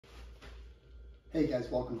Hey guys,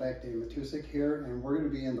 welcome back. Dave Matusik here, and we're going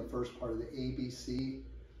to be in the first part of the ABC,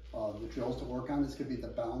 the drills to work on. This could be the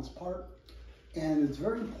balance part, and it's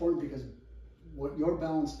very important because what your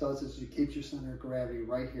balance does is it keeps your center of gravity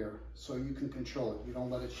right here, so you can control it. You don't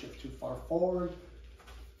let it shift too far forward,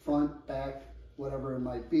 front, back, whatever it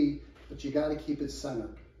might be, but you got to keep it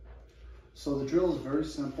centered. So the drill is very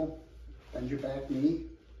simple. Bend your back knee,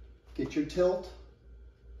 get your tilt.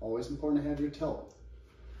 Always important to have your tilt.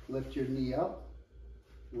 Lift your knee up.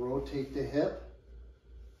 Rotate the hip,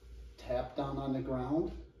 tap down on the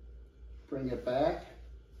ground, bring it back,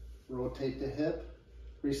 rotate the hip,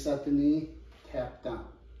 reset the knee, tap down.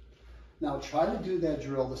 Now try to do that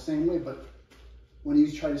drill the same way, but when you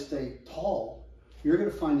try to stay tall, you're gonna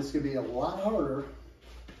find it's gonna be a lot harder.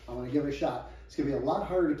 I'm gonna give it a shot. It's gonna be a lot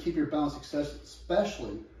harder to keep your balance,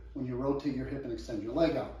 especially when you rotate your hip and extend your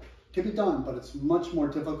leg out. It can be done, but it's much more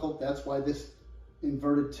difficult. That's why this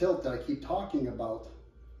inverted tilt that I keep talking about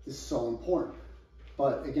is so important.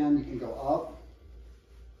 But again, you can go up,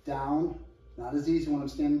 down, not as easy when I'm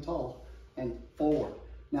standing tall, and forward.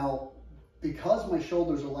 Now, because my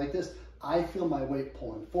shoulders are like this, I feel my weight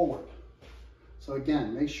pulling forward. So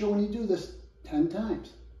again, make sure when you do this 10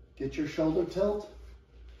 times, get your shoulder tilt,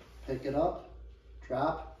 pick it up,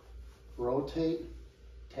 drop, rotate,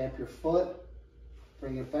 tap your foot,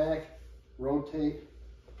 bring it back, rotate,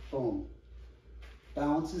 boom.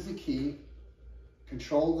 Balance is the key.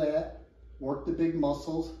 Control that, work the big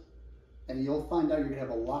muscles, and you'll find out you're gonna have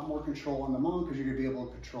a lot more control on the mountain because you're gonna be able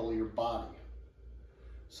to control your body.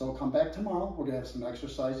 So come back tomorrow. We're gonna have some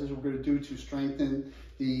exercises we're gonna do to strengthen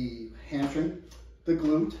the hamstring, the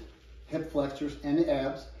glute, hip flexors, and the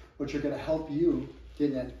abs, which are gonna help you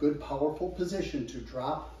get in that good, powerful position to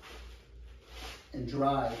drop and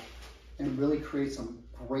drive and really create some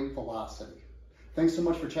great velocity. Thanks so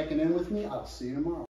much for checking in with me. I'll see you tomorrow.